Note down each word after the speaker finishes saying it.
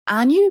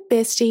Our new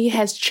bestie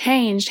has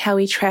changed how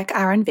we track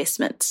our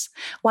investments.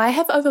 Why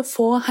have over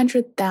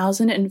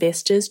 400,000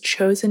 investors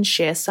chosen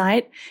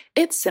ShareSite?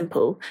 It's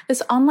simple.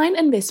 This online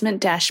investment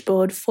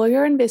dashboard for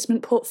your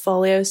investment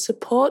portfolio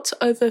supports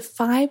over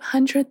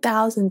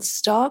 500,000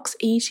 stocks,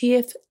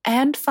 ETFs,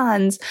 and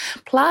funds,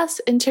 plus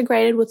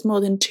integrated with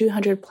more than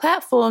 200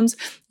 platforms,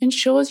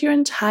 ensures your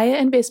entire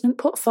investment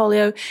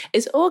portfolio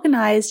is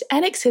organized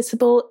and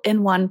accessible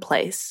in one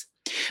place.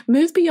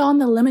 Move beyond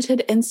the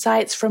limited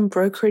insights from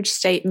brokerage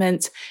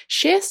statements.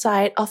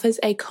 ShareSite offers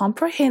a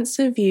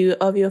comprehensive view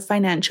of your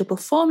financial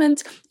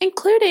performance,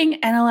 including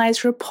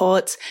analyzed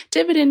reports,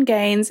 dividend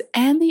gains,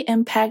 and the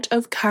impact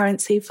of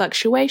currency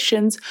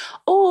fluctuations,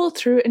 all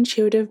through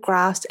intuitive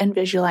graphs and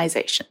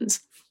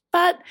visualizations.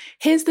 But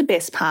here's the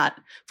best part.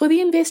 For the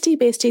investy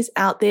besties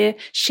out there,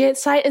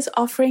 ShareSite is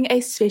offering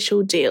a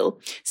special deal.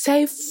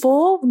 Save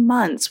 4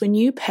 months when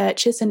you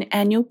purchase an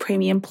annual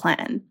premium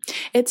plan.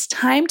 It's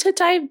time to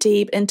dive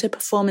deep into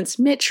performance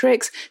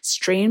metrics,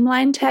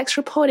 streamline tax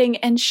reporting,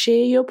 and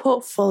share your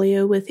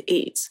portfolio with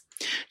ease.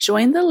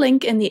 Join the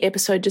link in the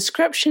episode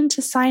description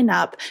to sign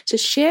up to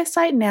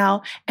ShareSite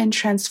now and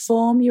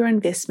transform your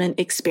investment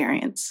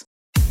experience.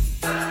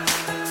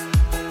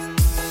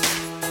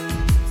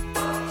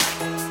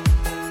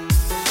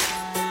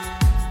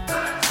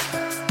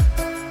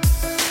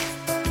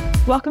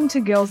 Welcome to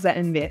Girls That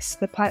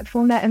Invest, the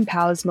platform that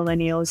empowers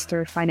millennials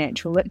through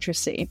financial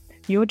literacy.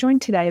 You're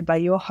joined today by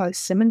your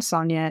hosts, Sim and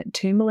Sonia,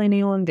 two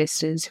millennial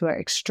investors who are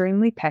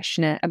extremely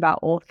passionate about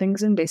all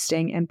things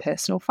investing and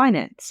personal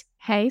finance.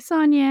 Hey,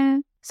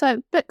 Sonia.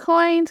 So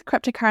Bitcoins,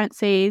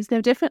 cryptocurrencies,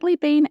 they've definitely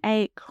been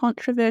a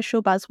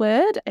controversial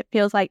buzzword. It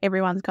feels like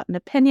everyone's got an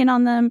opinion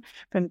on them,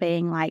 from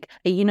being like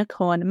a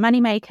unicorn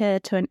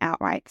moneymaker to an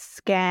outright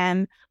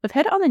scam. We've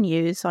heard it on the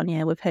news,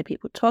 Sonia. We've heard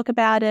people talk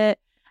about it.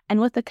 And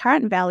with the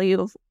current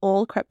value of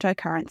all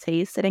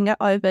cryptocurrencies sitting at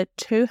over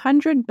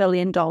 $200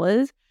 billion,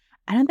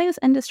 I don't think this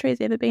industry has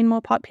ever been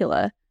more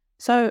popular.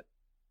 So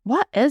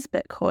what is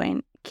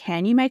Bitcoin?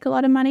 Can you make a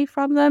lot of money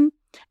from them?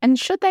 And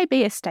should they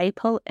be a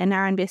staple in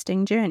our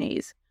investing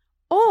journeys?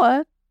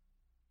 Or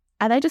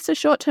are they just a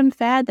short-term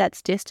fad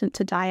that's destined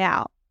to die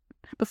out?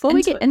 Before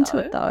we get into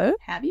it though,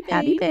 have you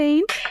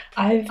been?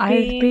 I've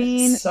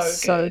been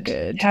so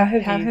good. How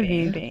have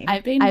you been?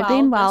 I've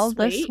been well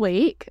this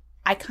week.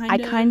 I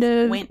kind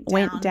of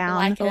went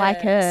down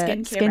like a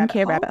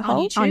skincare rabbit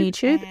hole on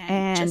YouTube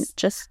and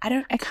just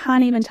I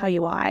can't even tell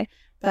you why,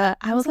 but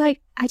I was like,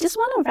 I just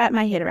want to wrap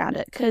my head around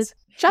it, because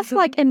just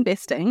like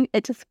investing,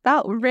 it just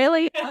felt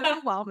really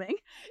overwhelming.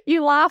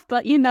 You laugh,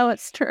 but you know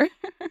it's true.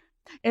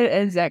 It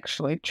is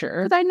actually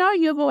true. Because I know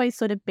you've always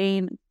sort of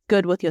been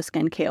good with your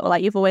skincare, or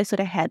like you've always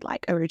sort of had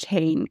like a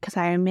routine, because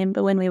I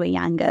remember when we were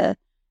younger,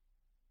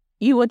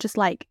 you were just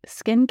like,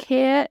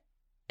 skincare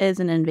is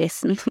an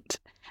investment.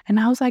 And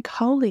I was like,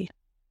 holy,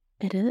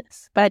 it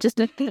is. But I just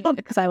didn't think of it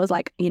because I was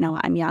like, you know,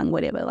 I'm young,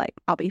 whatever, like,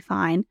 I'll be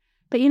fine.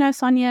 But, you know,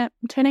 Sonia,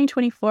 I'm turning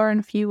 24 in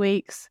a few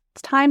weeks.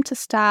 It's time to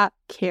start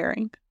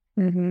caring.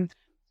 Mm-hmm.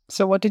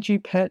 So what did you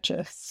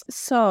purchase?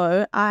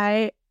 So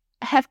I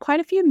have quite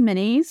a few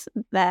minis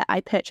that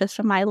I purchased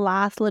from my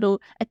last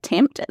little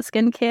attempt at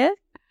skincare.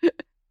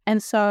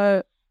 And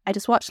so I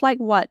just watched like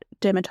what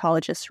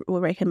dermatologists were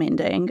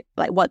recommending,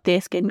 like what their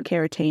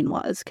skincare routine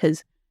was,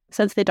 because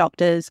since they're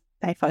doctors,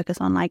 they focus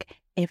on like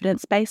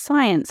evidence-based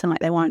science, and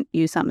like they won't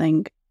use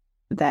something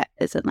that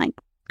isn't like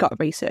got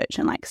research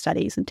and like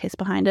studies and tests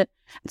behind it.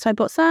 So I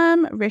bought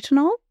some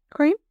retinol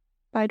cream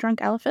by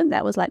Drunk Elephant.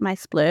 That was like my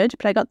splurge,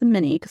 but I got the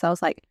mini because I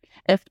was like,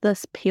 if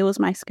this peels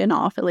my skin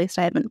off, at least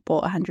I haven't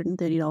bought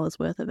 $130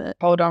 worth of it.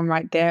 Hold on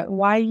right there.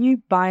 Why are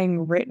you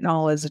buying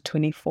retinol as a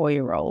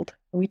 24-year-old?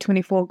 Are we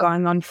 24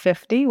 going on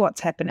 50?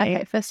 What's happening?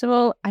 Okay, first of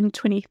all, I'm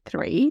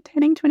 23,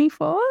 turning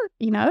 24.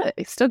 You know,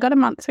 it's still got a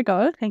month to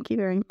go. Thank you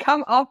very much.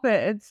 Come off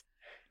it. It's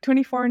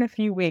 24 in a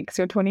few weeks.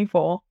 You're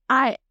 24.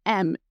 I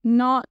am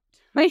not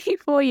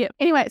 24 yet.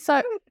 Anyway,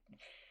 so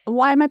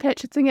why am I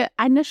purchasing it?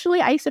 Initially,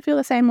 I used to feel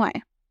the same way.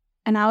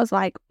 And I was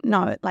like,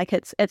 no, like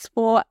it's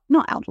for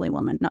not elderly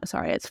women. No,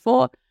 sorry. It's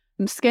for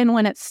skin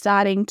when it's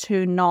starting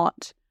to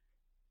not,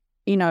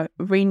 you know,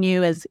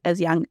 renew as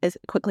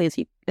quickly as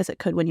it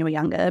could when you were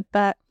younger.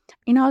 But,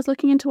 you know, I was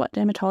looking into what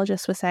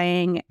dermatologists were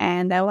saying,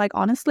 and they were like,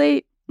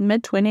 honestly,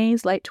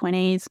 mid-20s, late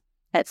 20s,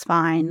 it's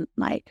fine.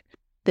 Like,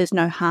 there's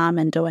no harm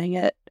in doing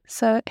it.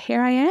 So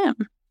here I am.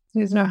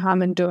 There's no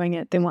harm in doing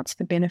it. Then what's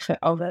the benefit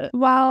of it?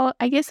 Well,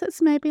 I guess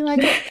it's maybe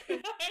like a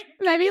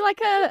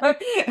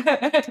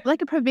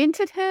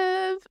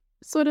preventative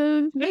sort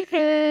of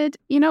method.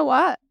 You know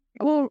what?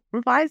 We'll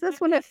revise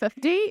this one at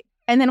 50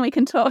 and then we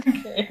can talk.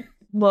 Okay.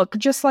 Look,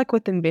 just like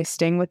with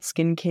investing, with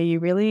skincare, you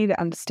really need to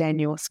understand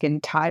your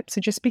skin type.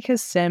 So just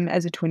because Sim,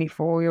 as a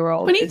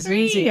 24-year-old, is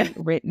using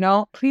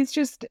retinol, please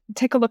just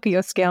take a look at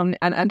your skin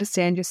and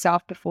understand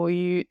yourself before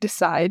you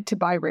decide to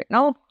buy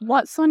retinol.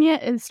 What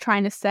Sonia is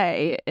trying to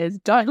say is,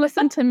 don't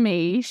listen to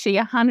me. She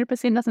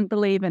 100% doesn't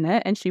believe in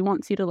it, and she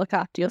wants you to look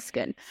after your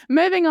skin.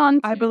 Moving on.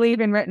 I believe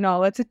in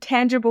retinol. It's a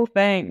tangible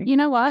thing. You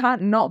know what? I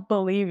can't not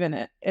believe in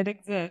it. It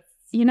exists.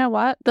 you know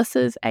what? This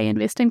is a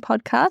investing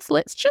podcast.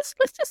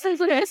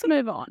 Let's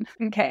move on.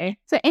 Okay.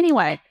 So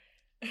anyway,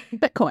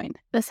 Bitcoin.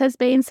 This has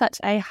been such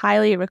a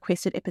highly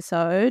requested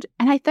episode.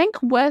 And I think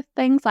with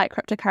things like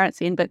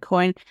cryptocurrency and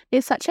Bitcoin,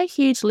 there's such a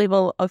huge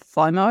level of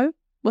FOMO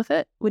with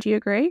it. Would you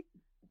agree?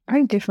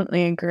 I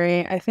definitely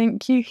agree. I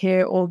think you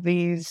hear all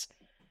these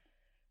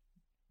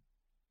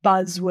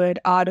buzzword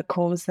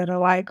articles that are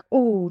like,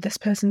 oh, this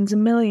person's a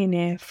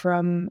millionaire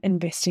from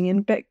investing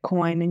in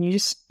Bitcoin, and you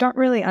just don't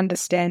really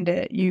understand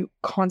it. You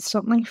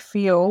constantly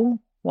feel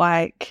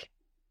like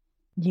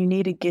you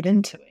need to get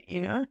into it,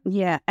 you know?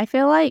 Yeah, I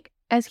feel like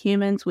as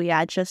humans, we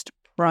are just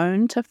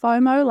prone to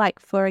FOMO. Like,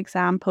 for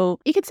example,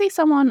 you could see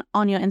someone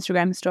on your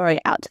Instagram story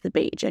out to the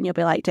beach and you'll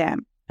be like,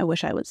 damn, I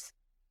wish I was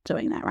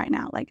doing that right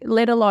now. Like,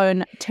 let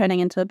alone turning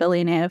into a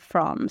billionaire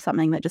from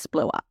something that just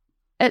blew up.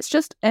 It's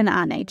just in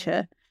our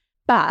nature.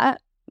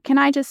 But can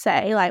I just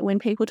say, like, when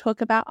people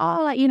talk about,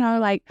 oh, like, you know,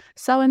 like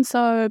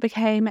so-and-so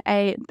became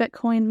a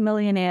Bitcoin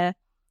millionaire.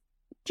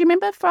 Do you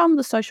remember from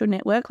The Social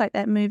Network, like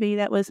that movie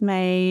that was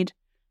made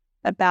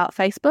about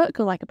Facebook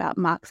or like about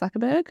Mark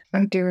Zuckerberg?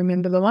 I do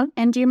remember the one.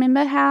 And do you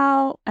remember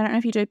how, I don't know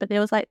if you do, but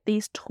there was like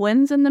these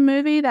twins in the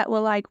movie that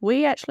were like,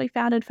 we actually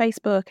founded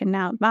Facebook and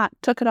now Mark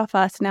took it off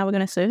us and now we're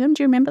going to sue him.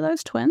 Do you remember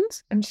those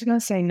twins? I'm just going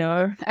to say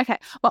no. Okay,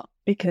 well,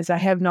 because I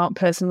have not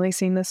personally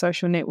seen The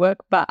Social Network,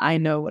 but I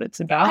know what it's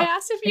about. I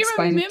asked if you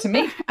Explain remember. it to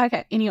me.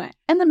 Okay, anyway,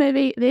 in the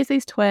movie, there's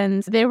these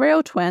twins. They're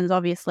real twins,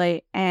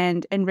 obviously,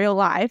 and in real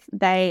life,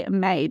 they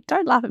made,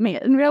 don't laugh at me,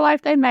 in real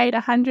life, they made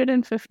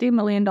 $150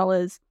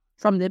 million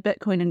from their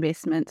Bitcoin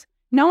investments.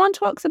 No one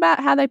talks about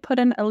how they put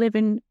in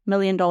 $11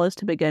 million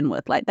to begin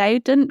with. Like, they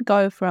didn't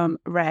go from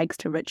rags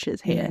to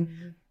riches here.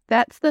 Mm.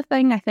 That's the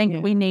thing I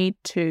think we need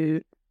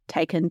to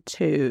take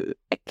into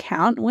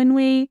account when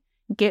we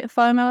get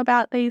FOMO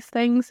about these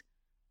things.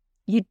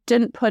 You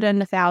didn't put in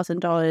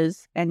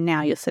 $1,000 and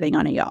now you're sitting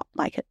on a yacht.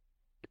 Like,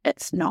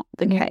 it's not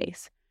the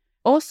case.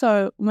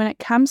 Also, when it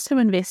comes to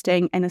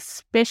investing, and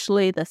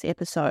especially this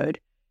episode,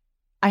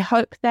 I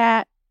hope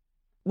that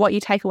what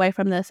you take away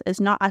from this is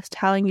not us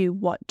telling you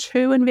what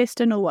to invest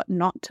in or what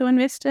not to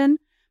invest in,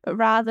 but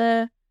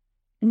rather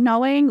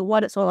knowing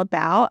what it's all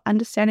about,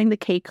 understanding the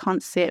key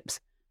concepts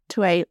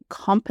to a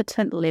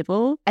competent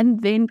level,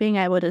 and then being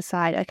able to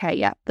decide, okay,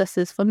 yeah, this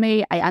is for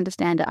me. I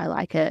understand it. I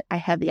like it. I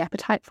have the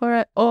appetite for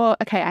it. Or,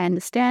 okay, I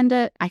understand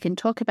it. I can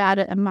talk about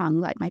it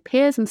among like my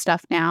peers and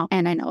stuff now,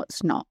 and I know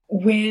it's not.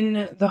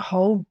 When the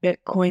whole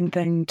Bitcoin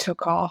thing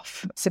took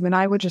off, Sim and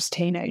I were just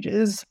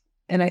teenagers.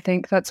 And I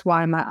think that's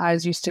why my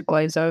eyes used to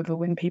glaze over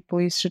when people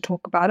used to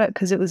talk about it,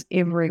 because it was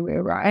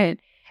everywhere, right?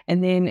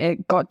 And then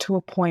it got to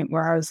a point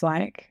where I was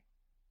like,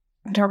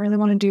 I don't really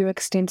want to do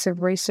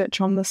extensive research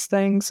on this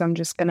thing, so I'm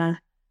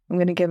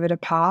gonna give it a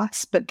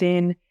pass. But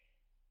then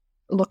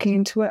looking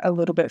into it a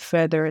little bit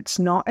further, it's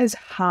not as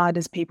hard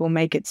as people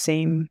make it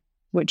seem,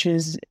 which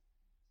is,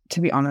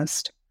 to be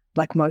honest,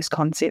 like most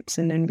concepts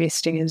in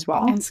investing as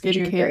well. And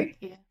skincare.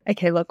 Yeah.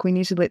 Okay, look, we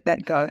need to let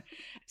that go.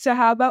 So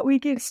how about we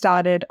get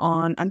started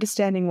on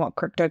understanding what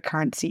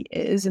cryptocurrency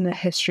is and the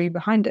history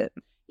behind it?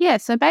 Yeah,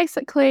 so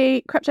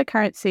basically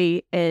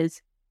cryptocurrency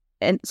is,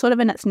 sort of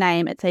in its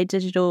name, it's a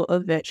digital or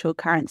virtual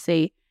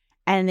currency.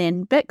 And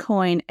then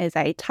Bitcoin is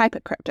a type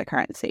of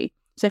cryptocurrency.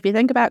 So if you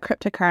think about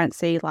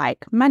cryptocurrency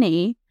like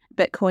money,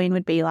 Bitcoin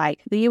would be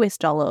like the US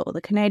dollar or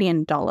the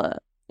Canadian dollar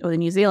or the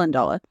New Zealand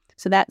dollar.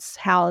 So that's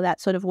how that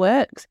sort of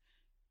works.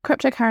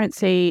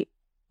 Cryptocurrency,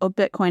 or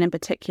Bitcoin in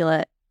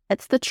particular,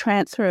 it's the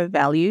transfer of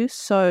value.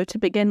 So to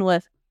begin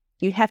with,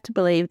 you have to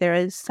believe there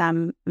is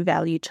some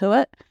value to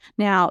it.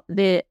 Now,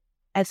 there,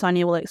 as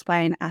Sonia will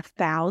explain, are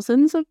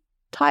thousands of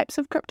types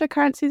of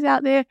cryptocurrencies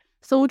out there.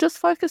 So we'll just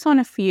focus on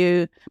a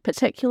few,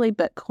 particularly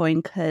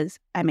Bitcoin, because,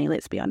 I mean,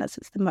 let's be honest,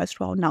 it's the most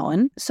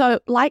well-known. So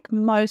like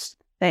most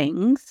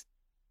things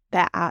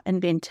that are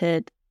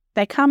invented,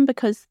 they come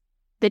because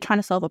they're trying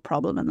to solve a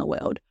problem in the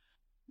world.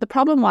 The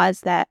problem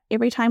was that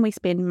every time we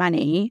spend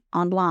money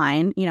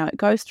online, you know, it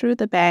goes through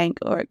the bank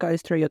or it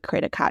goes through your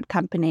credit card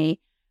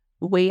company.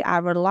 We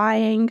are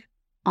relying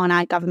on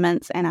our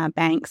governments and our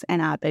banks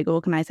and our big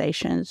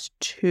organizations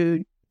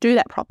to do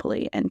that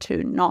properly and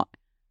to not,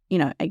 you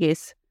know, I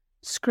guess,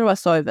 screw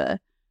us over.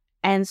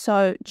 And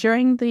so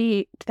during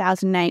the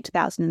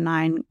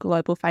 2008-2009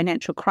 global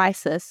financial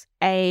crisis,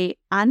 a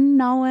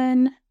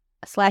unknown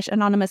 /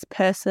 anonymous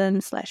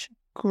person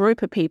 /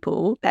 group of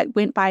people that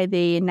went by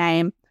the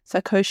name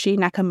Satoshi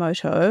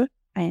Nakamoto,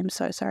 I am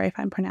so sorry if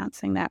I'm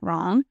pronouncing that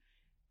wrong,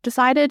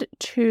 decided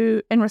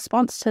to, in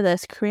response to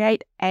this,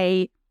 create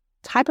a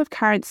type of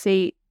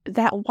currency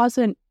that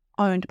wasn't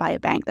owned by a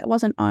bank, that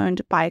wasn't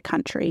owned by a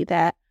country,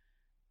 that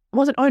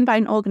wasn't owned by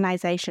an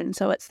organization.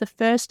 So it's the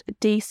first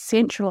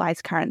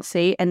decentralized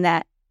currency in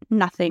that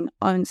nothing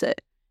owns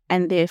it.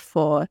 And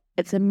therefore,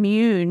 it's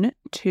immune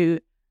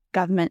to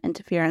government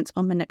interference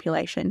or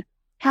manipulation.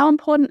 How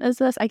important is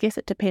this? I guess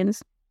it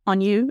depends on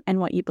you and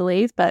what you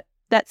believe, but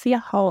that's the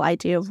whole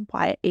idea of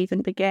why it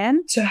even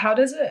began. So how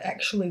does it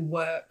actually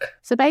work?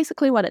 So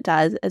basically what it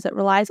does is it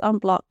relies on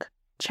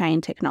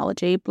blockchain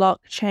technology.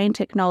 Blockchain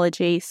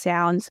technology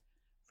sounds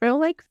real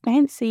like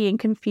fancy and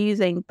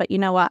confusing, but you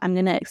know what? I'm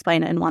going to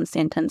explain it in one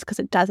sentence because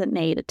it doesn't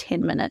need a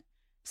 10-minute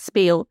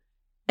spiel.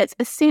 It's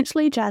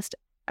essentially just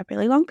a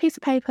really long piece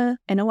of paper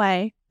in a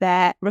way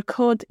that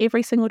records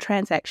every single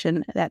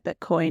transaction that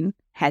Bitcoin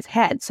has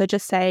had. So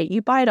just say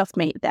you buy it off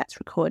me, that's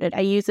recorded.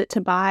 I use it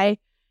to buy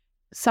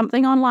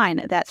something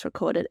online, that's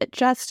recorded. It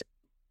just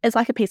is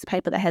like a piece of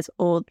paper that has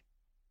all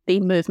the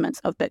movements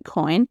of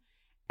Bitcoin.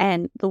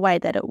 And the way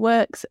that it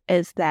works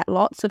is that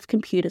lots of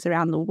computers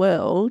around the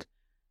world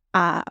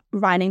are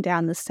writing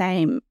down the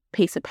same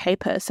piece of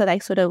paper. So they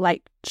sort of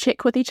like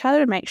check with each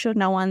other and make sure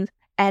no one's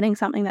adding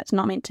something that's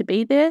not meant to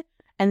be there.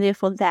 And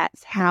therefore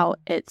that's how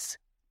it's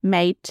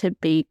made to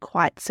be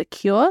quite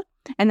secure.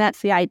 And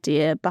that's the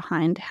idea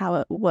behind how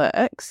it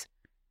works.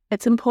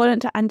 It's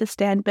important to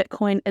understand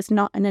Bitcoin is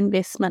not an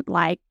investment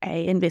like an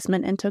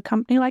investment into a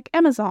company like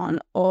Amazon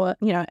or,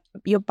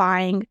 you're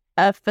buying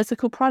a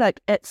physical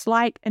product. It's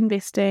like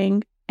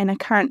investing in a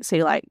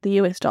currency like the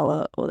US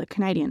dollar or the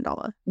Canadian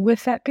dollar.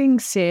 With that being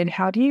said,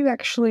 how do you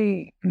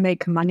actually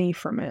make money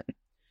from it?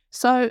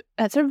 So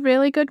that's a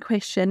really good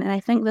question. And I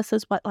think this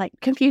is what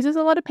confuses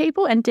a lot of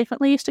people and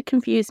definitely used to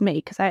confuse me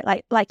because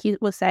I like you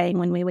were saying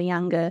when we were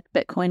younger,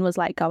 Bitcoin was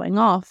going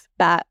off.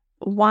 But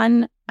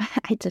one,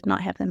 I did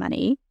not have the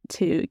money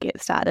to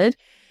get started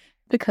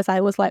because I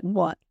was like,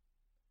 what?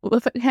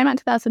 If it came out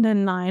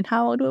 2009,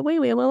 how old were we?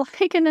 We were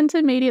in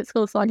intermediate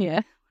school,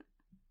 Sonia.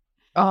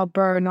 Oh,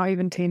 bro, not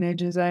even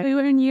teenagers, eh? We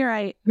were in year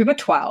 8. We were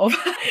 12.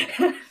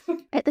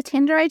 At the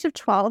tender age of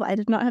 12, I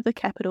did not have the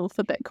capital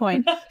for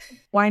Bitcoin.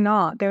 Why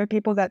not? There are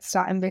people that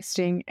start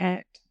investing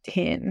at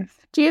 10.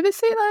 Do you ever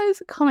see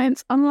those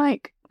comments on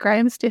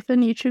Graham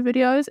Stephan YouTube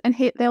videos? And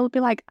they'll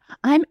be like,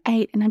 I'm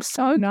 8 and I'm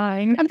so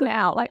 9. I'm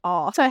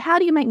now. So how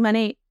do you make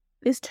money?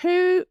 There's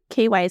 2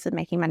 key ways of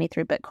making money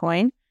through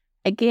Bitcoin.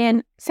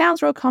 Again,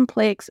 sounds real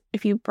complex.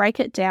 If you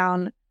break it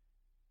down,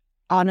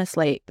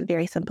 honestly,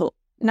 very simple.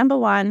 Number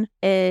one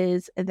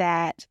is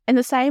that in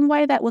the same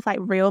way that with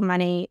real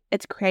money,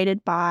 it's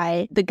created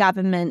by the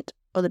government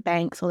or the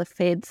banks or the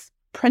feds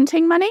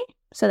printing money.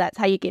 So that's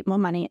how you get more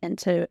money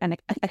into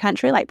a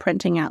country,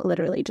 printing out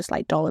literally just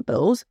dollar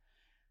bills.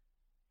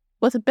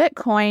 With a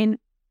Bitcoin,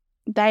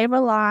 they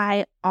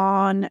rely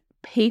on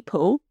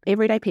people,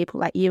 everyday people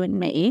like you and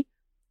me,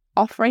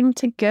 offering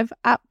to give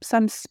up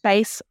some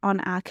space on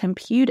our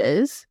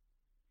computers,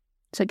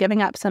 so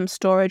giving up some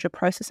storage or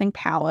processing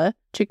power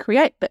to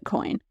create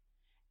Bitcoin.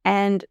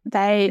 And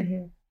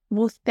they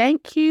will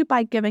thank you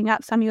by giving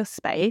up some of your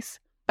space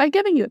by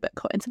giving you a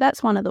Bitcoin. So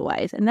that's one of the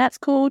ways. And that's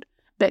called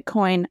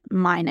Bitcoin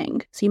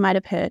mining. So you might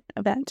have heard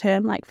of that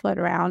term float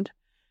around.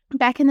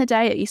 Back in the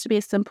day, it used to be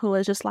as simple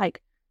as just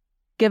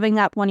giving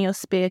up one of your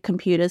spare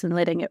computers and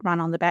letting it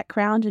run on the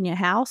background in your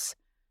house.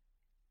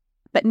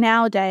 But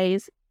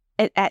nowadays,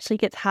 it actually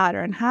gets harder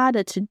and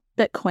harder to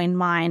Bitcoin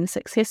mine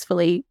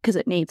successfully because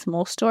it needs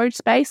more storage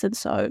space. And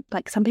so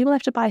some people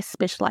have to buy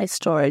specialized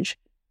storage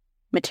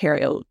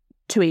material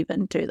to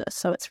even do this.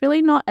 So it's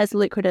really not as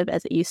lucrative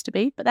as it used to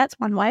be, but that's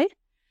one way.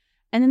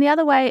 And then the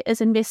other way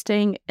is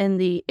investing in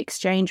the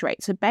exchange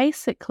rate. So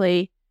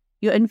basically,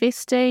 you're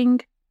investing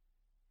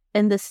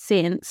in the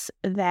sense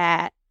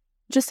that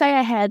just say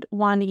I had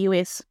one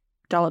US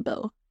dollar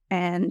bill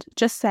and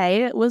just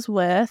say it was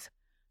worth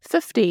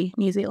 50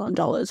 New Zealand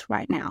dollars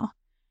right now.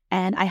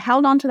 And I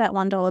held on to that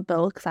 $1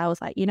 bill because I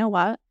was like, you know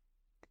what?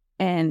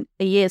 In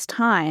a year's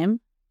time,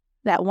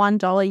 that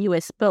 $1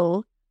 US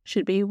bill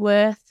should be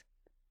worth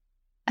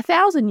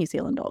 1,000 New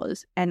Zealand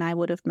dollars and I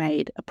would have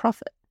made a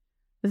profit.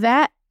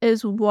 That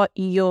is what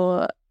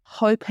you're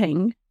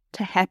hoping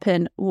to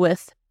happen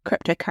with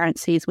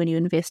cryptocurrencies when you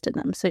invest in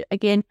them. So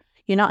again,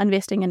 you're not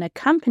investing in a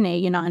company,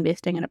 you're not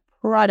investing in a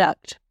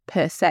product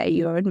per se,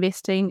 you're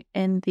investing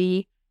in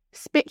the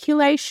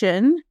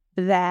speculation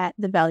that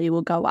the value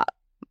will go up.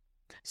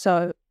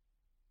 So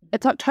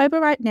it's October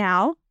right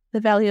now. The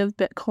value of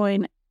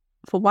Bitcoin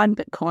for one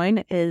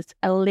Bitcoin is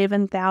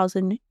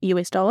 11,000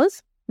 US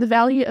dollars. The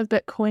value of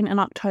Bitcoin in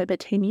October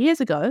 10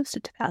 years ago, so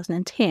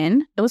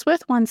 2010, it was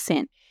worth 1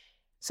 cent.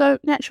 So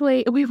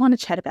naturally, we want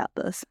to chat about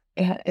this.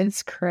 Yeah,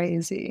 it's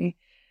crazy.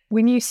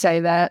 When you say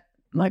that,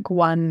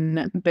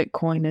 one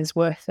Bitcoin is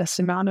worth this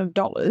amount of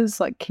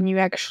dollars, can you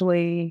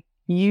actually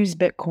use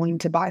Bitcoin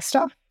to buy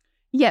stuff?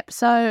 Yep.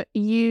 So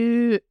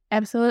you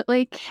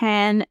absolutely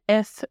can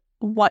if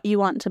what you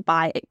want to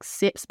buy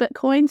accepts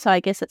Bitcoin. So I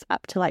guess it's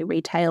up to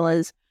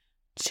retailers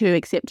to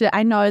accept it.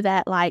 I know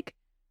that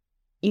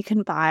you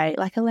can buy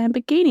a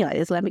Lamborghini.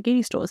 There's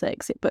Lamborghini stores that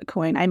accept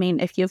Bitcoin. I mean,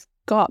 if you've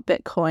got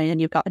Bitcoin and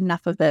you've got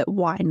enough of it,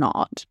 why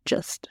not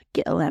just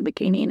get a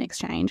Lamborghini in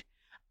exchange?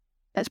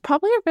 That's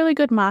probably a really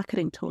good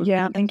marketing tool.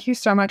 Yeah, thank you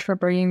so much for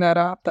bringing that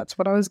up. That's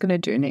what I was going to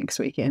do next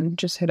weekend.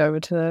 Just head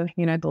over to,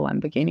 the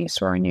Lamborghini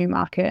store in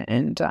Newmarket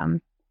and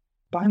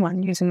buy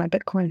one using my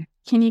Bitcoin.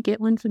 Can you get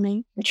one for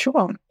me?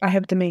 Sure, I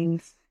have the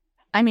means.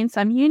 I mean,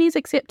 some unis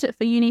accept it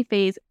for uni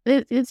fees.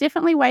 There's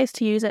definitely ways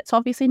to use it. It's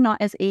obviously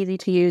not as easy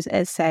to use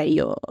as, say,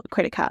 your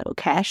credit card or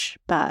cash,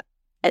 but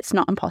it's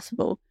not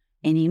impossible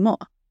anymore.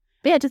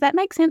 But yeah, does that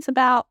make sense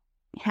about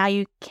how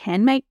you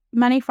can make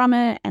money from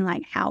it and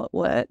like how it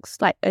works?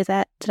 Like,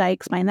 did I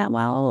explain that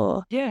well?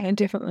 Or? Yeah,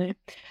 definitely.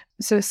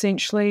 So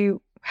essentially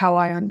how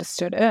I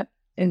understood it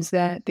is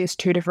that there's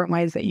two different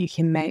ways that you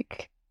can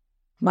make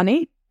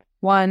money.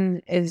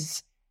 One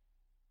is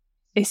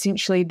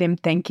essentially them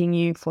thanking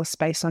you for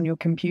space on your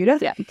computer.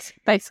 Yeah,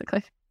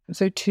 basically.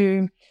 So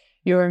two,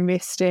 you're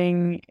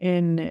investing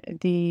in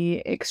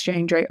the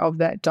exchange rate of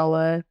that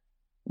dollar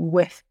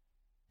with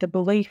the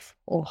belief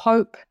or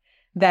hope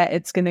that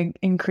it's going to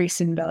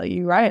increase in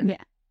value, right?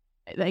 Yeah,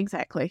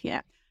 exactly.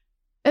 Yeah.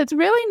 It's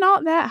really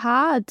not that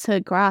hard to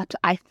grasp,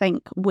 I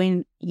think,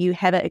 when you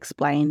have it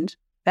explained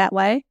that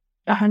way.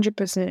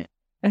 100%.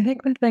 I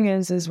think the thing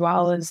is as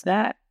well is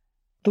that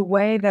the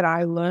way that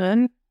I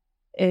learn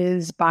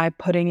is by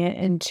putting it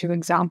into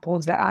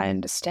examples that I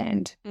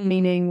understand.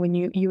 Meaning when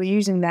you were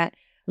using that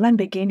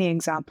Lamborghini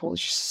example,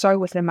 it's just so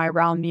within my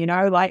realm,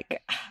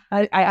 like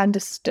I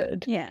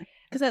understood. Yeah,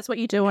 because that's what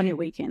you do on your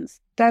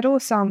weekends. That all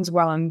sounds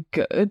well and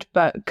good,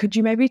 but could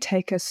you maybe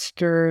take us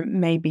through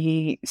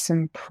maybe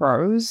some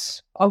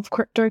pros of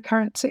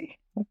cryptocurrency?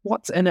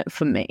 What's in it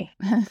for me?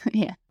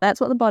 Yeah,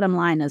 that's what the bottom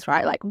line is,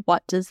 right? Like,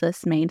 what does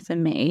this mean for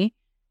me?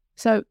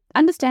 So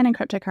understanding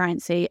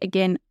cryptocurrency,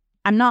 again,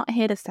 I'm not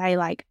here to say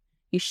like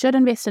you should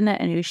invest in it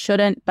and you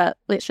shouldn't, but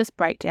let's just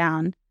break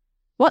down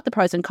what the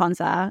pros and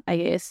cons are, I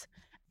guess.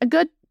 A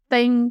good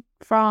thing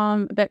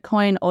from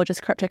Bitcoin or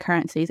just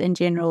cryptocurrencies in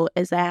general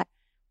is that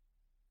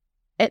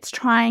it's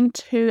trying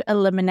to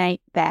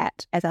eliminate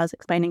that, as I was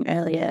explaining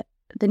earlier,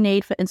 the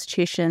need for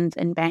institutions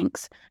and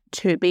banks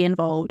to be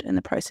involved in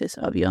the process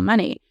of your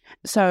money.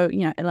 So,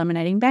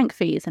 eliminating bank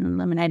fees and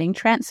eliminating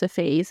transfer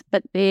fees.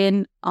 But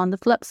then on the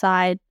flip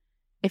side,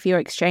 if you're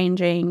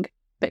exchanging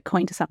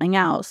Bitcoin to something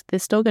else,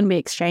 there's still going to be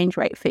exchange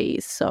rate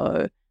fees.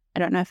 So I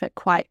don't know if it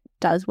quite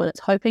does what it's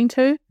hoping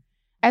to.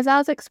 As I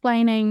was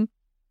explaining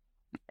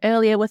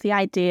earlier with the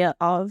idea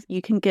of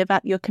you can give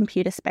up your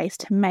computer space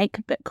to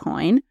make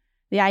Bitcoin,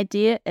 the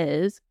idea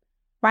is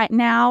right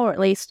now, or at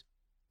least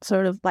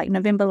sort of like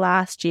November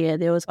last year,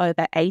 there was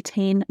over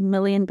 18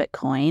 million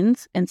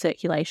Bitcoins in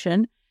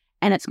circulation,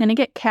 and it's going to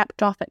get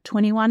capped off at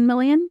 21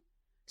 million.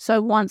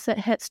 So once it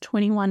hits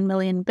 21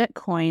 million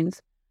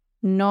Bitcoins,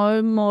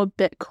 no more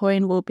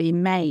Bitcoin will be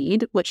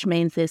made, which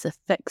means there's a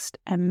fixed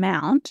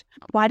amount.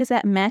 Why does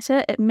that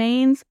matter? It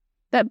means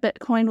that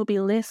Bitcoin will be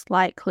less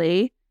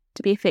likely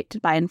to be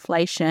affected by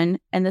inflation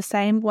in the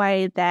same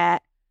way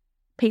that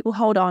people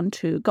hold on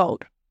to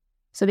gold.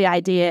 So the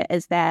idea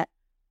is that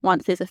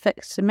once there's a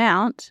fixed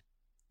amount,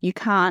 you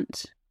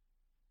can't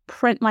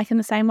print like in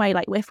the same way.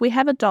 Like if we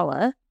have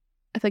 $1,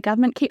 if the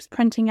government keeps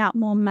printing out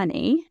more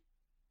money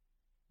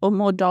or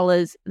more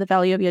dollars, the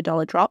value of your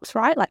dollar drops,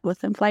 right? Like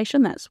with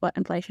inflation, that's what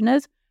inflation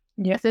is.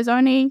 Yeah. If there's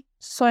only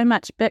so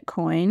much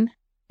Bitcoin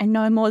and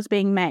no more is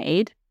being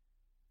made,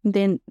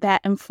 then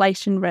that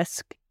inflation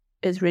risk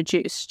is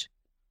reduced.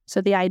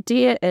 So the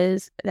idea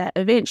is that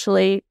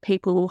eventually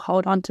people will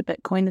hold on to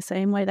Bitcoin the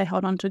same way they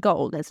hold on to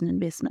gold as an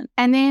investment.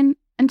 And then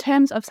in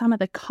terms of some of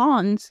the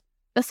cons,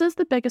 this is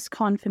the biggest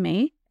con for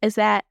me, is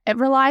that it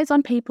relies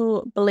on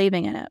people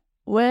believing in it.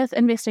 With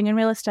investing in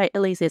real estate,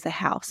 at least there's a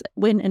house.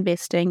 When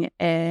investing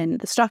in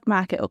the stock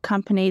market or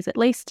companies, at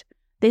least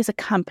there's a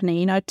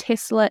company.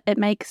 Tesla, it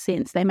makes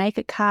sense. They make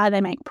a car,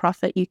 they make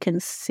profit. You can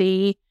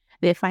see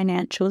their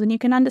financials and you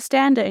can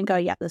understand it and go,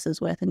 yeah, this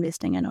is worth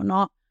investing in or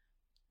not.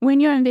 When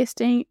you're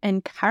investing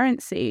in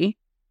currency,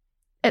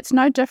 it's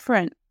no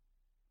different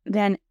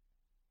than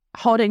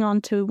holding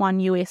on to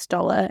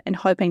 $1 and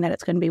hoping that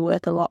it's going to be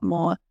worth a lot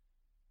more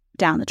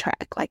down the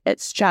track. Like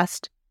it's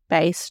just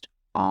based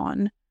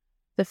on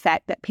the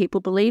fact that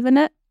people believe in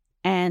it,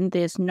 and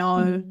there's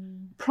no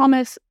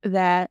promise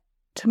that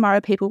tomorrow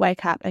people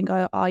wake up and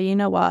go, oh, you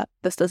know what,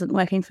 this isn't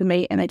working for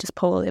me, and they just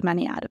pull all their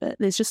money out of it.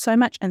 There's just so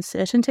much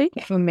uncertainty.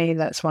 For me,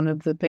 that's one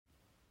of the big.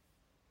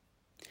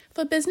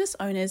 For business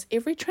owners,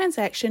 every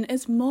transaction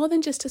is more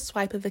than just a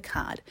swipe of a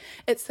card.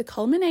 It's the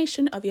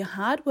culmination of your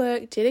hard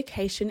work,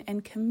 dedication,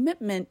 and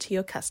commitment to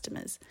your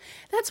customers.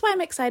 That's why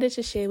I'm excited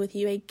to share with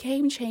you a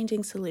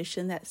game-changing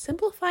solution that's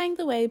simplifying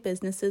the way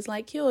businesses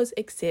like yours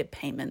accept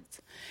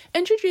payments.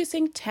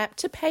 Introducing Tap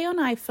to Pay on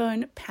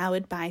iPhone,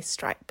 powered by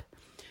Stripe.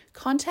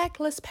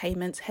 Contactless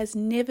payments has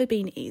never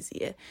been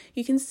easier.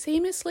 You can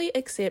seamlessly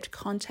accept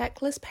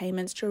contactless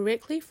payments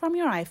directly from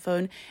your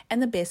iPhone,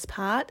 and the best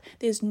part,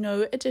 there's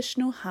no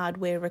additional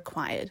hardware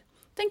required.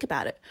 Think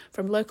about it.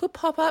 From local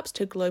pop-ups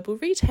to global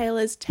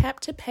retailers, Tap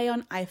to Pay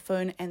on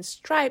iPhone and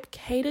Stripe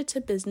cater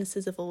to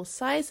businesses of all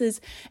sizes,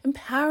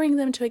 empowering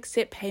them to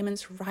accept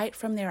payments right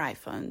from their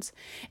iPhones.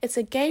 It's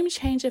a game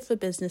changer for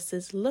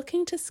businesses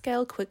looking to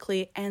scale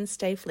quickly and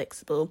stay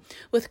flexible,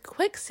 with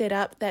quick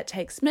setup that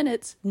takes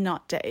minutes,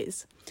 not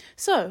days.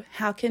 So,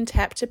 how can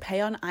Tap to Pay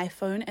on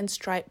iPhone and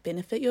Stripe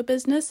benefit your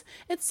business?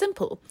 It's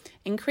simple.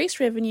 Increased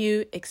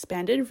revenue,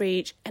 expanded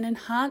reach, and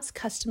enhanced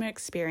customer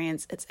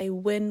experience. It's a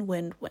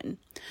win-win-win.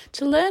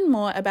 To learn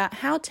more about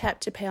how Tap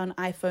to Pay on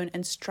iPhone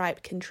and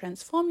Stripe can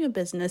transform your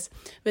business,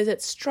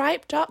 visit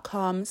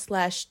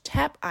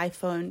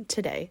stripe.com/tapiphone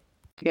today.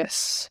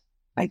 Yes.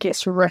 I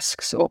guess,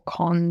 risks or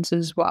cons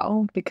as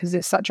well, because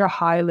there's such a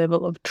high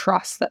level of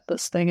trust that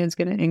this thing is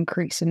going to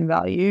increase in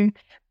value.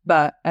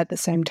 But at the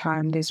same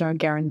time, there's no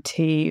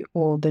guarantee,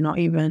 or they're not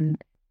even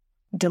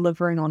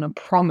delivering on a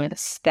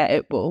promise that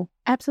it will.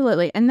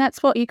 Absolutely. And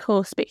that's what you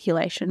call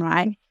speculation,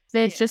 right?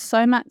 There's just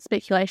so much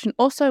speculation.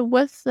 Also,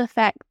 with the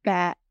fact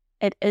that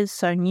it is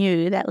so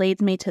new, that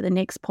leads me to the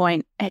next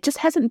point. It just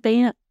hasn't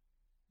been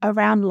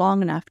around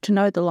long enough to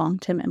know the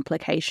long-term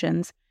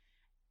implications.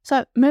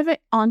 So moving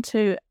on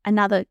to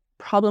another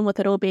problem with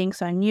it all being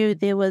so new,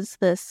 there was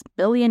this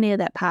billionaire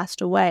that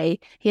passed away.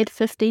 He had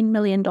 $15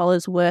 million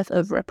worth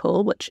of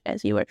Ripple, which,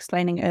 as you were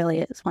explaining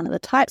earlier, is one of the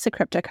types of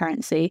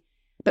cryptocurrency.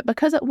 But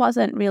because it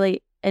wasn't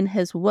really in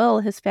his will,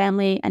 his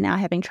family are now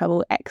having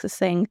trouble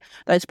accessing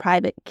those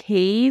private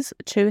keys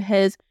to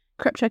his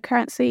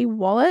cryptocurrency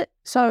wallet.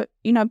 So,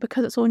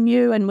 because it's all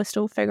new and we're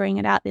still figuring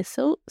it out, there's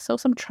still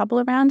some trouble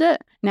around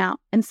it. Now,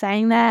 in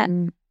saying that,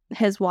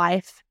 his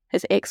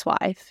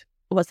ex-wife,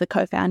 was the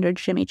co-founder of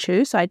Jimmy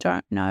Choo, so I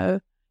don't know.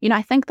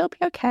 I think they'll be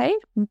okay,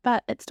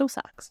 but it still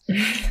sucks.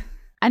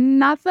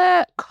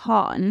 Another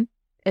con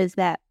is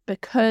that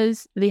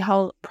because the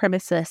whole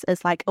premises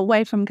is like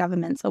away from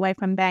governments, away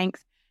from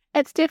banks,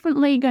 it's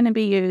definitely going to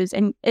be used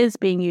and is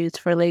being used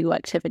for illegal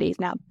activities.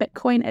 Now,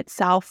 Bitcoin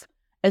itself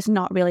is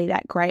not really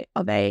that great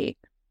of a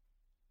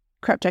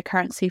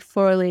cryptocurrency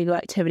for illegal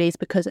activities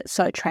because it's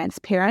so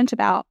transparent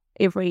about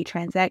every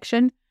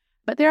transaction.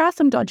 But there are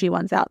some dodgy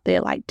ones out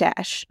there like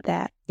Dash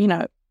that,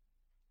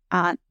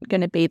 aren't going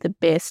to be the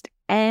best.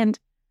 And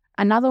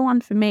another one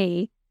for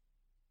me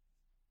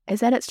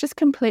is that it's just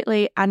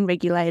completely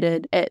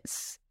unregulated.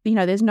 It's,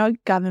 there's no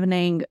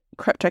governing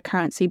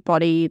cryptocurrency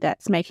body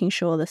that's making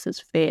sure this is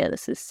fair,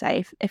 this is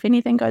safe. If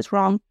anything goes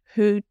wrong,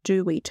 who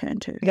do we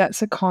turn to?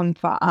 That's a con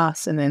for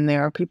us. And then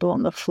there are people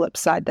on the flip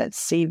side that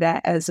see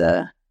that as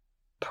a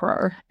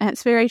pro. And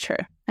it's very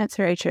true. That's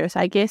very true. So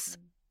I guess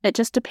it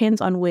just depends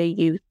on where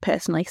you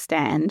personally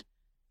stand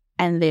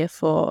and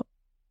therefore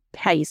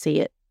how you see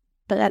it.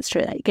 But that's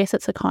true. I guess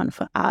it's a con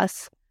for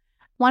us.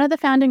 One of the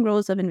founding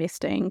rules of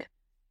investing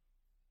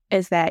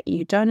is that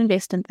you don't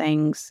invest in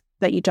things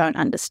that you don't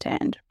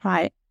understand,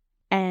 right?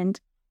 And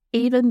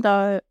even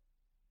though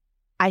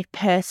I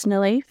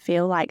personally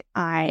feel like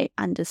I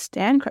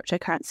understand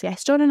cryptocurrency, I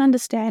still don't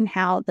understand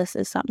how this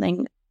is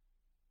something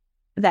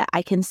that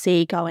I can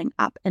see going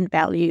up in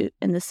value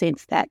in the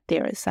sense that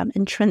there is some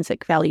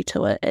intrinsic value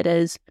to it. It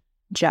is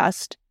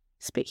just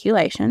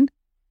speculation,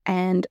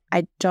 and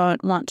I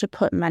don't want to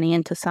put money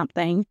into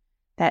something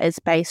that is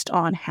based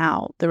on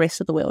how the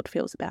rest of the world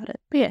feels about it.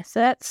 But yeah, so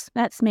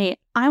that's me.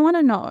 I want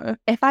to know,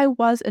 if I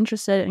was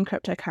interested in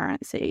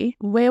cryptocurrency,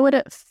 where would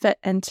it fit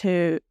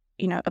into,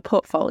 a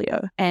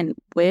portfolio, and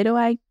where do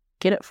I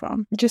get it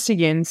from? Just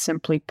again,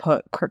 simply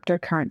put,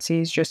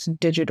 cryptocurrency is just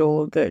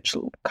digital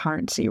virtual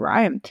currency,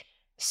 right?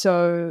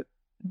 So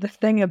the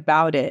thing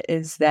about it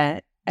is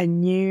that a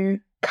new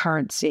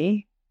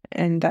currency,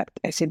 and that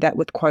I said that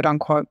with quote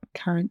unquote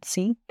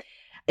currency,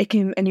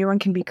 a new one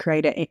can be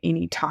created at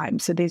any time.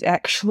 So there's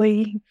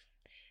actually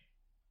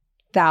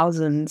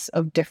thousands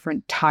of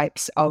different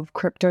types of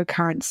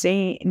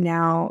cryptocurrency.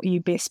 Now, you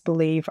best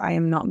believe I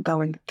am not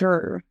going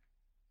through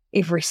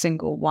every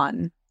single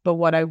one. But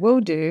what I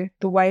will do,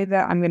 the way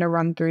that I'm going to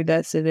run through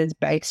this, it is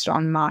based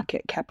on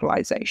market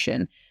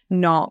capitalization,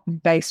 not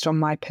based on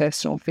my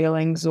personal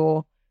feelings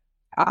or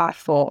our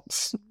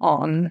thoughts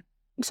on.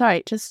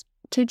 Sorry, just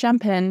to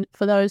jump in,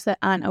 for those that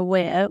aren't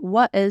aware,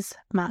 what is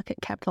market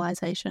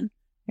capitalization?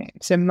 Okay.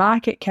 So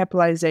market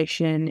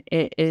capitalization,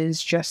 it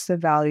is just the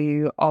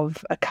value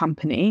of a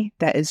company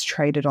that is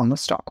traded on the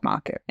stock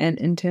market. And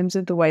in terms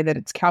of the way that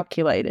it's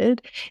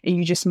calculated,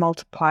 you just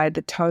multiply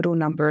the total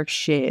number of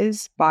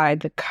shares by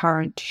the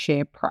current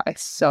share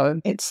price.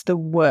 So it's the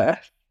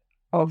worth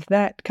of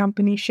that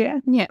company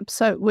share. Yeah.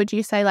 So would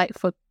you say, like,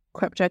 for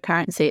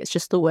cryptocurrency, it's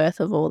just the worth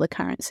of all the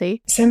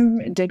currency?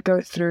 Sim did go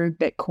through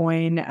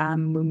Bitcoin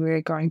when we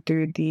were going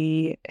through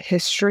the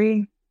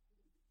history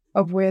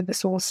of where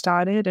this all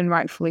started, and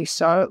rightfully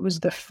so. It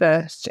was the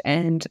first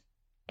and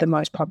the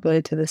most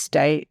popular to this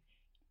day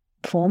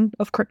form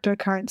of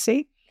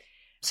cryptocurrency.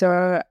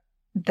 So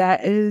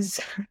that is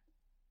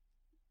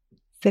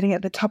sitting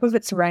at the top of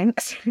its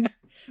ranks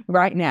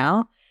right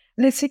now.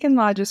 The second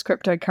largest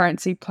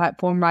cryptocurrency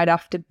platform right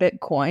after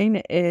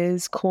Bitcoin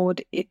is called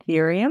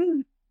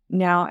Ethereum.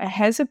 Now, it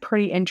has a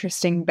pretty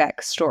interesting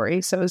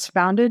backstory. So it was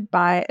founded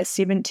by a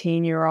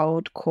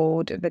 17-year-old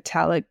called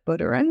Vitalik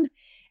Buterin,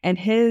 and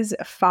his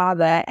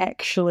father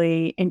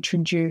actually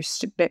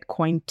introduced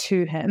Bitcoin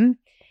to him.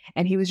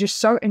 And he was just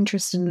so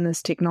interested in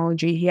this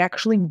technology, he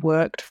actually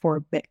worked for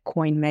a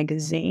Bitcoin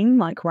magazine,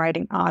 like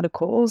writing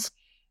articles.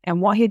 And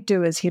what he'd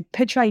do is he'd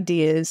pitch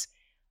ideas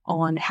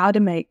on how to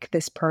make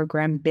this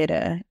program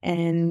better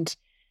and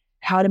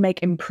how to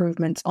make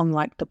improvements on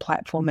like the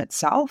platform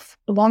itself.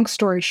 Long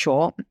story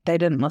short, they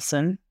didn't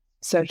listen.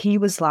 So he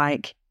was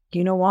like,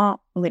 you know what,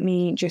 let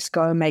me just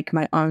go make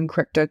my own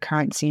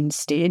cryptocurrency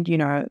instead.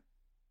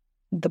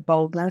 The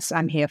boldness,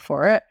 I'm here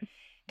for it.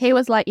 He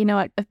was like, you know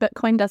what, if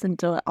Bitcoin doesn't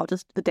do it, I'll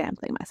just do the damn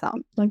thing myself.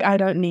 Like, I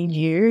don't need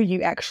you.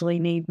 You actually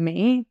need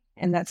me.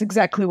 And that's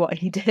exactly what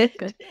he did.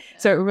 Good.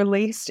 So it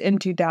released in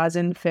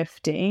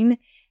 2015.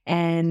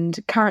 And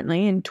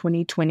currently in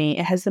 2020,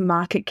 it has the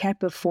market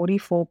cap of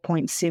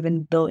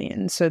 44.7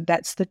 billion. So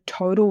that's the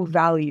total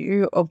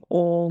value of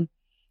all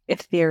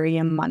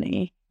Ethereum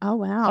money. Oh,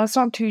 wow. That's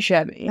not too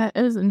shabby. That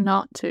is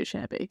not too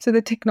shabby. So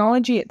the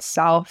technology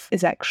itself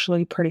is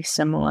actually pretty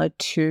similar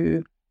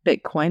to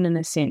Bitcoin in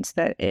a sense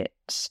that it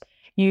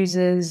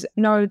uses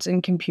nodes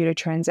and computer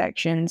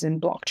transactions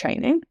and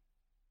blockchaining,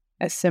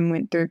 as Sim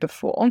went through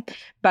before.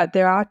 But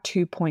there are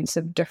 2 points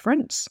of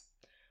difference.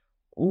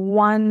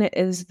 One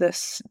is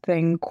this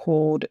thing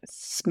called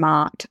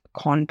smart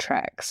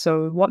contracts.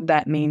 So what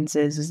that means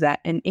is that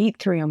in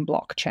Ethereum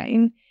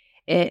blockchain,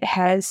 it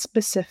has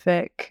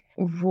specific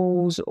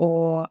rules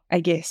or, I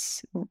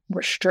guess,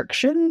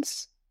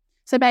 restrictions.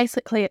 So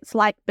basically it's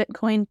like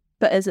Bitcoin,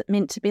 but is it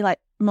meant to be like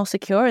more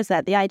secure? Is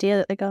that the idea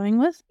that they're going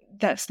with?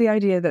 That's the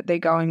idea that they're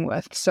going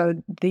with. So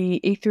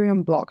the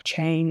Ethereum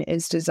blockchain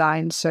is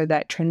designed so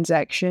that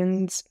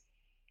transactions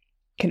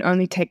can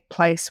only take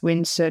place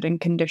when certain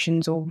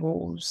conditions or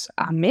rules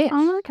are met.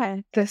 Oh,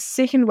 okay. The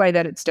second way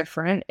that it's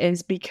different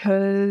is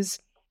because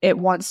it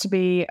wants to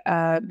be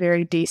a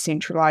very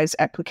decentralized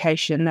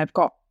application. They've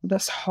got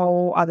this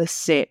whole other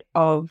set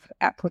of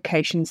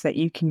applications that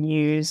you can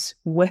use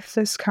with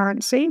this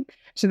currency.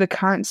 So the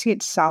currency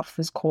itself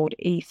is called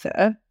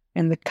Ether,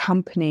 and the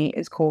company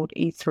is called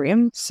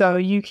Ethereum. So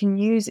you can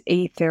use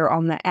Ether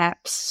on the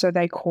apps. So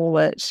they call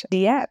it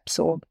the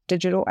apps or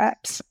digital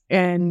apps.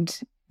 And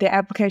they're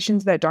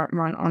applications that don't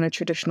run on a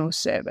traditional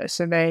server.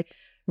 So they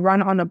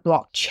run on a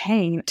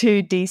blockchain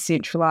to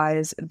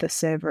decentralize the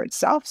server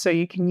itself. So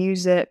you can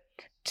use it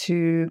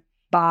to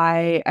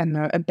buy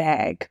a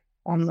bag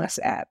on this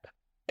app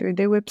through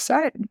their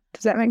website.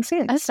 Does that make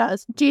sense? It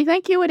does. Do you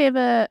think you would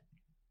ever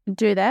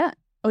do that?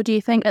 Or do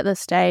you think at this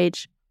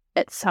stage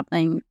it's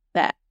something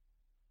that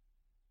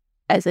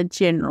as a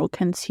general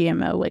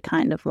consumer we're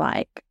kind of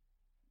like,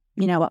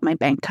 you know what, my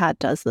bank card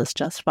does this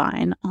just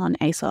fine on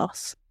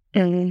ASOS?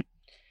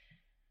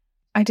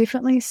 I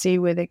definitely see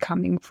where they're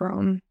coming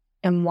from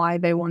and why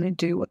they want to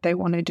do what they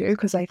want to do,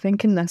 because I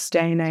think in this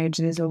day and age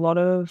there's a lot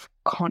of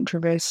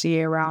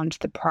controversy around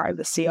the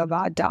privacy of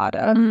our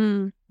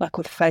data, like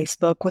with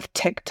Facebook, with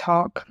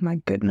TikTok, my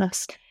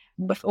goodness,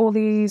 with all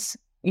these,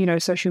 you know,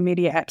 social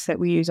media apps that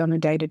we use on a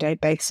day-to-day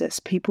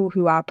basis, people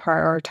who are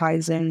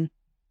prioritizing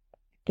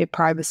their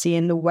privacy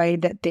and the way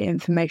that their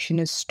information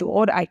is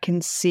stored, I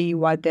can see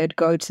why they'd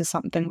go to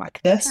something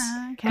like this,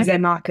 because they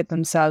market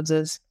themselves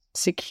as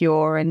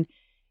secure. And,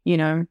 you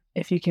know,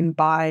 if you can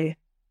buy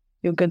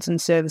your goods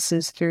and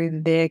services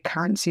through their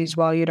currency as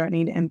well, you don't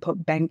need to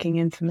input banking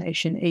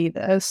information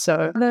either.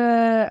 So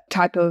the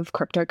type of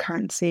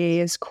cryptocurrency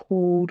is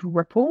called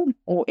Ripple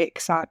or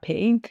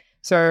XRP.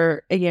 So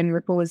again,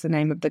 Ripple is the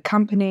name of the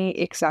company.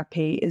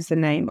 XRP is the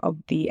name of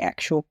the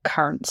actual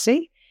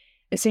currency.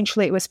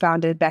 Essentially, it was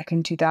founded back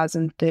in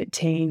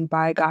 2013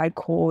 by a guy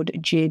called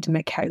Jed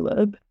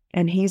McCaleb,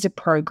 and he's a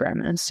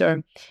programmer.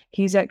 So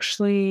he's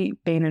actually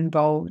been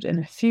involved in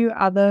a few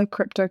other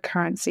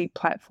cryptocurrency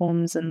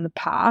platforms in the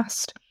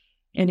past,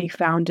 and he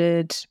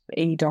founded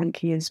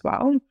eDonkey as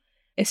well.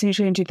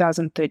 Essentially, in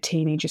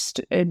 2013, he just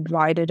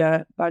invited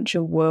a bunch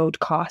of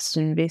world-class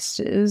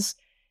investors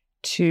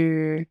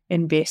to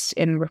invest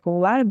in Ripple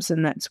Labs,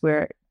 and that's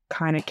where it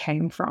kind of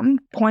came from.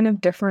 Point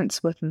of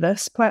difference with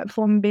this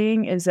platform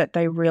being is that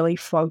they really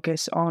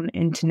focus on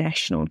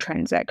international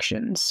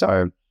transactions.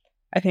 So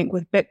I think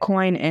with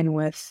Bitcoin and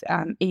with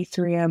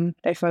Ethereum,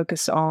 they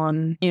focus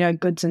on, you know,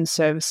 goods and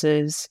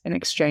services and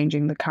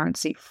exchanging the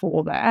currency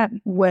for that.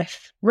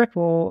 With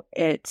Ripple,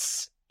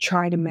 it's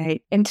trying to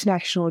make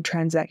international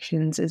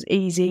transactions as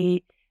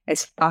easy,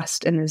 as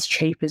fast, and as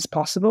cheap as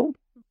possible.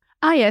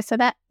 Oh, yeah. So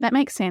that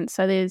makes sense.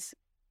 So there's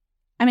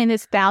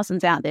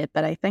thousands out there,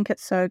 but I think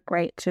it's so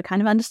great to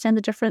kind of understand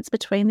the difference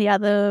between the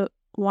other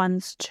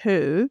ones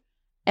too.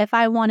 If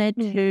I wanted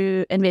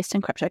to invest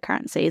in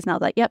cryptocurrencies and I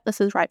was like, yep, this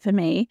is right for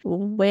me,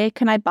 where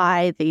can I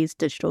buy these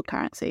digital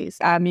currencies?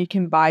 You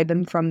can buy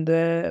them from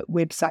the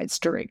websites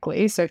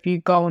directly. So if you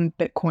go on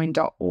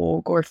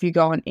bitcoin.org or if you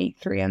go on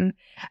ethereum.org,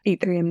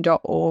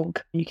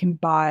 you can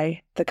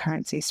buy the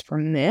currencies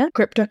from there.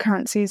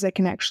 Cryptocurrencies, they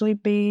can actually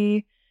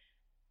be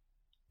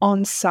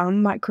on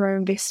some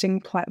micro-investing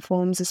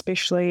platforms,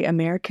 especially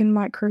American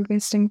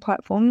micro-investing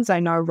platforms. I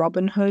know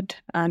Robinhood,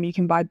 you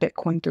can buy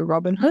Bitcoin through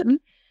Robinhood.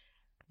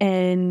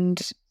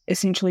 And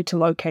essentially to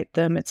locate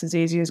them, it's as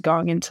easy as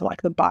going into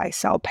like the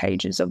buy-sell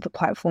pages of the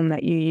platform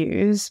that you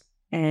use,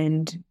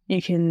 and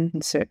you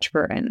can search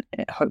for it and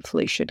it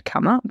hopefully should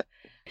come up.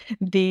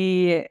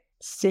 The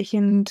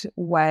second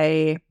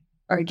way,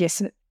 or I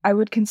guess I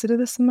would consider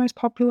this the most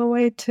popular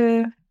way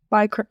to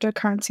buy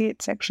cryptocurrency,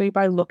 it's actually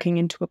by looking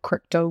into a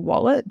crypto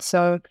wallet.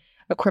 So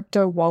a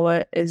crypto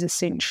wallet is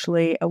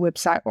essentially a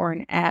website or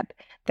an app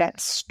that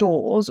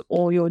stores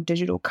all your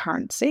digital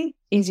currency.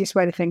 easiest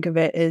way to think of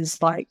it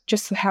is like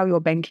just how your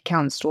bank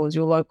account stores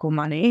your local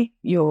money,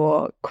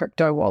 your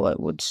crypto wallet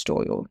would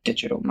store your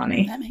digital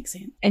money. That makes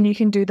sense. And you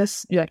can do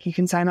this, like you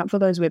can sign up for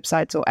those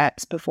websites or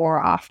apps before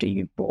or after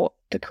you've bought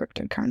the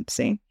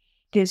cryptocurrency.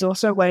 There's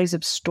also ways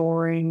of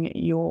storing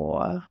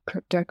your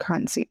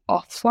cryptocurrency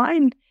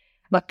offline.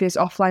 Like there's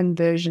offline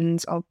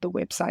versions of the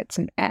websites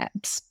and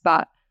apps,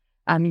 but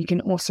you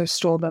can also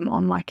store them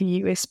on like a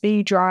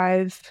USB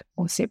drive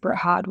or separate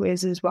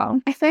hardwares as well.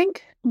 I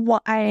think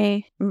what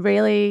I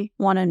really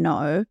want to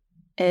know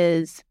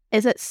is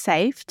it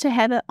safe to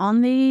have it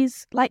on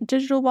these like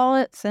digital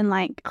wallets and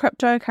like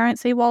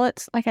cryptocurrency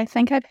wallets? Like I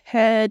think I've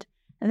heard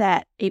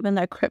that even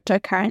though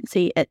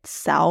cryptocurrency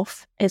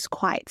itself is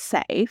quite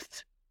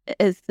safe,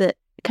 is it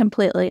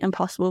completely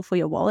impossible for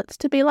your wallets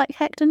to be like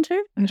hacked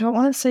into? I don't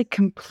want to say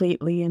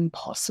completely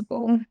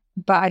impossible,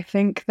 but I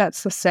think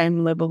that's the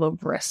same level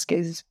of risk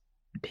as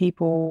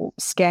people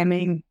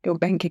scamming your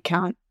bank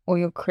account or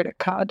your credit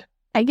card.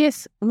 I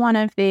guess one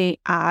of the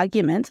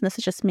arguments, and this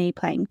is just me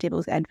playing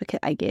devil's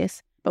advocate, I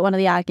guess, but one of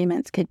the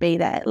arguments could be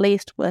that at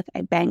least with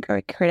a bank or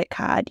a credit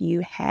card,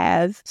 you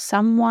have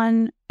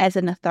someone as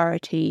an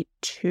authority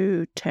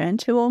to turn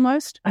to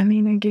almost. I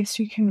mean, I guess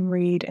you can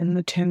read in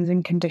the terms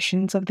and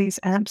conditions of these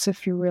apps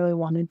if you really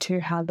wanted to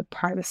how the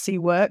privacy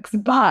works.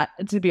 But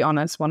to be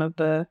honest,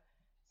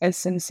 as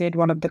Sim said,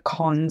 one of the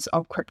cons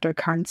of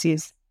cryptocurrency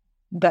is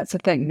that's the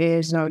thing.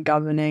 There's no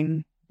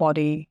governing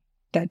body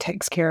that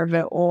takes care of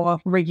it or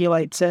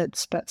regulates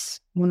it.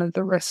 That's one of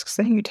the risks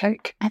that you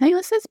take. I think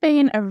this has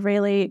been a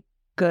really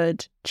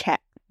good chat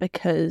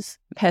because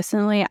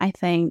personally, I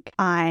think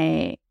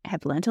I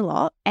have learned a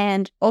lot.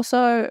 And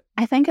also,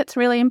 I think it's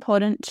really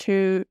important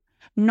to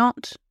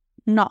not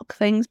knock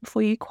things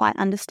before you quite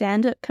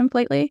understand it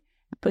completely,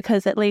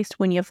 because at least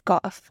when you've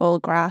got a full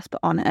grasp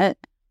on it,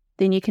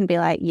 then you can be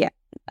like, yeah,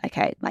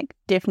 okay, like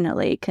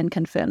definitely can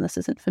confirm this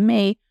isn't for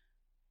me.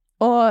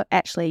 Or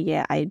actually,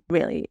 yeah, I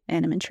really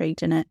am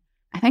intrigued in it.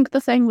 I think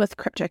the thing with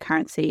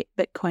cryptocurrency,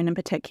 Bitcoin in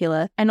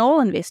particular, and all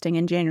investing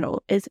in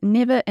general, is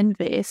never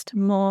invest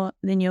more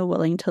than you're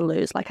willing to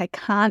lose. Like I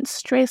can't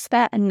stress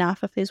that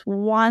enough. If there's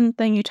one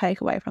thing you take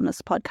away from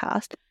this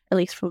podcast, at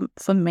least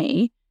for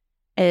me,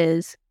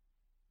 is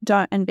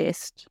don't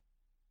invest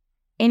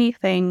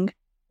anything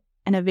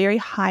in a very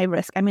high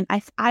risk. I mean,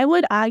 I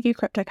would argue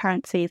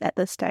cryptocurrencies at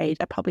this stage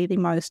are probably the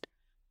most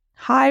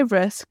high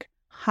risk,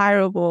 high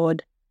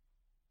reward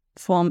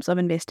forms of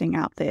investing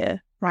out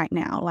there right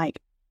now. Like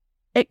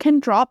it can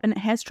drop, and it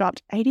has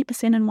dropped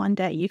 80% in one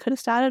day. You could have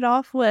started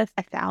off with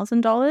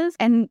 $1,000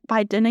 and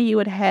by dinner you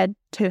would have had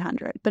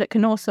 200, but it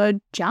can also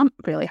jump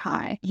really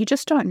high. You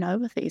just don't know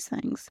with these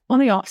things. On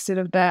the offset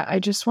of that, I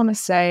just want to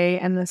say,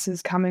 and this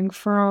is coming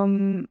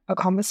from a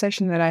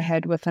conversation that I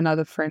had with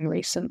another friend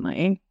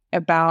recently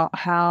about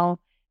how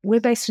we're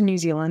based in New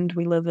Zealand.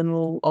 We live in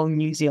little old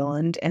New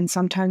Zealand, and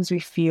sometimes we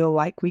feel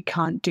like we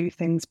can't do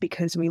things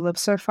because we live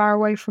so far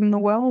away from the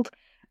world.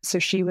 So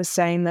she was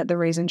saying that the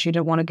reason she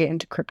didn't want to get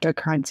into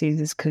cryptocurrencies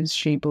is because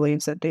she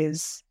believes that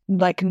there's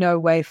like no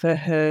way for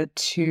her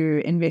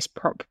to invest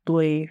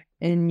properly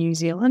in New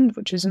Zealand,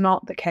 which is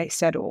not the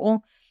case at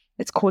all.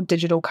 It's called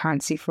digital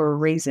currency for a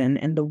reason,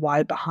 and the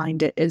why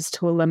behind it is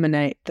to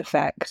eliminate the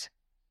fact,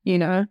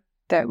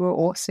 that we're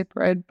all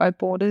separated by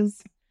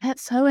borders.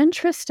 That's so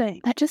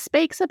interesting. That just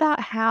speaks about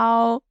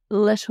how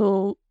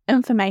little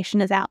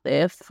information is out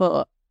there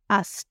for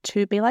us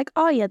to be like,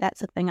 oh yeah,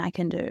 that's a thing I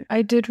can do.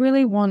 I did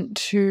really want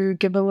to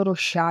give a little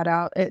shout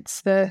out.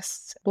 It's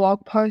this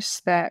blog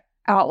post that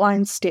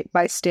outlines step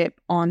by step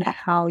on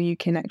how you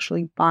can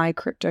actually buy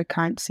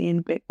cryptocurrency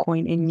and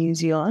Bitcoin in New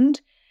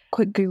Zealand.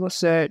 Quick Google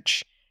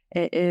search.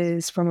 It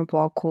is from a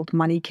blog called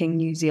Money King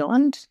New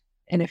Zealand.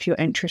 And if you're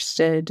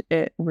interested,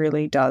 it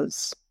really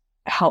does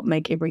help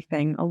make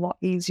everything a lot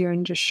easier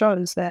and just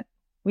shows that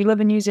we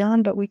live in New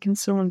Zealand, but we can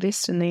still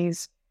invest in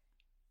these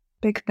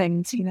big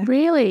things,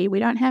 Really? We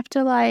don't have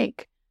to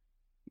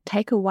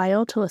take a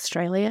whale to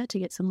Australia to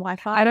get some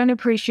Wi-Fi? I don't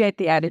appreciate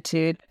the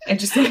attitude. It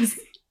just is.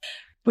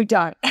 We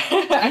don't.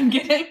 I'm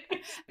kidding.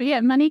 But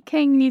yeah, Money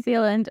King New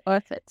Zealand,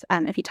 or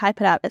if you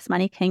type it up, it's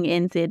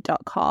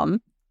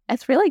moneykingnz.com.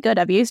 It's really good.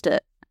 I've used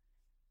it.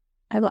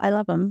 I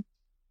love them.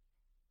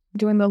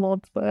 Doing the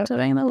Lord's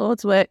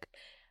work.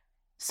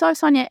 So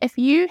Sonia, if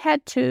you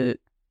had to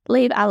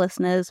leave our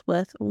listeners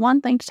with one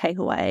thing to take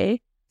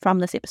away from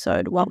this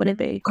episode, what would it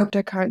be?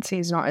 Cryptocurrency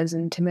is not as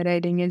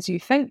intimidating as you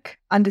think.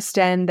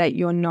 Understand that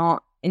you're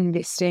not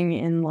investing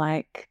in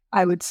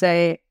I would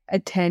say a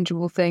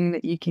tangible thing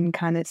that you can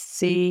kind of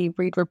see,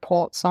 read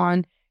reports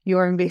on.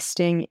 You're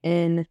investing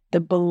in the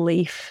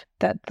belief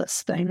that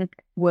this thing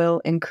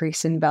will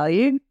increase in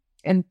value.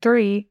 And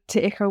 3,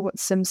 to echo what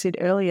Sim said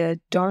earlier,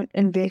 don't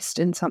invest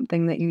in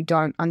something that you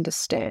don't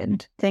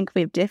understand. I think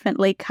we've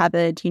definitely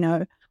covered,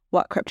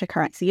 what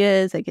cryptocurrency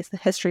is, I guess the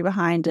history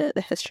behind it,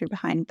 the history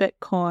behind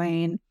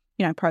Bitcoin,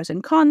 pros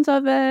and cons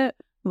of it,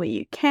 where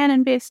you can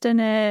invest in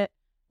it,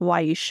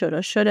 why you should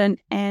or shouldn't.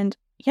 And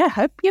yeah,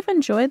 hope you've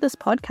enjoyed this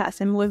podcast,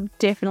 and we've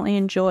definitely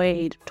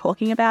enjoyed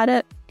talking about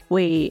it.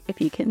 We,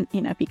 if you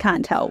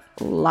can't tell,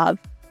 love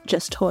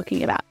just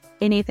talking about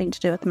anything to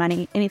do with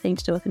money, anything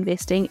to do with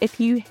investing. If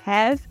you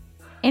have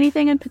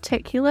anything in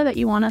particular that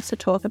you want us to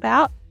talk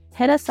about,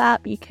 hit us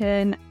up. You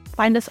can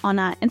find us on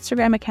our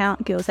Instagram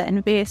account, Girls That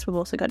Invest. We've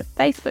also got a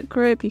Facebook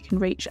group. You can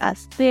reach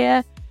us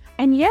there.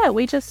 And yeah,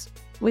 we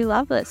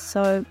love this.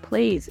 So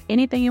please,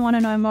 anything you want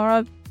to know more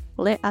of,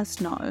 let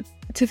us know.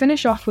 To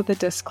finish off with a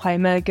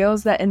disclaimer,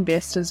 Girls That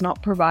Invest does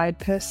not provide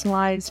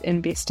personalized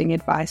investing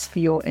advice for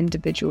your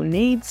individual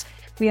needs.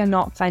 We are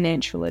not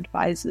financial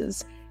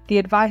advisors. The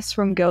advice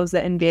from Girls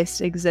That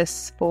Invest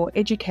exists for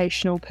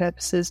educational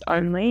purposes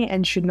only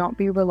and should not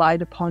be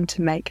relied upon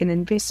to make an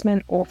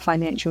investment or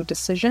financial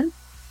decision.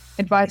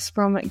 Advice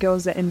from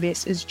Girls That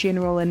Invest is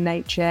general in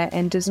nature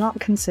and does not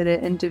consider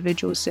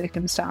individual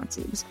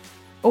circumstances.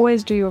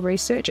 Always do your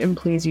research and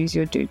please use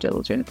your due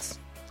diligence.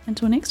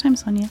 Until next time,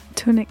 Sonia.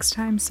 Till next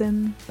time,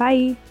 Sim.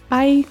 Bye.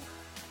 Bye.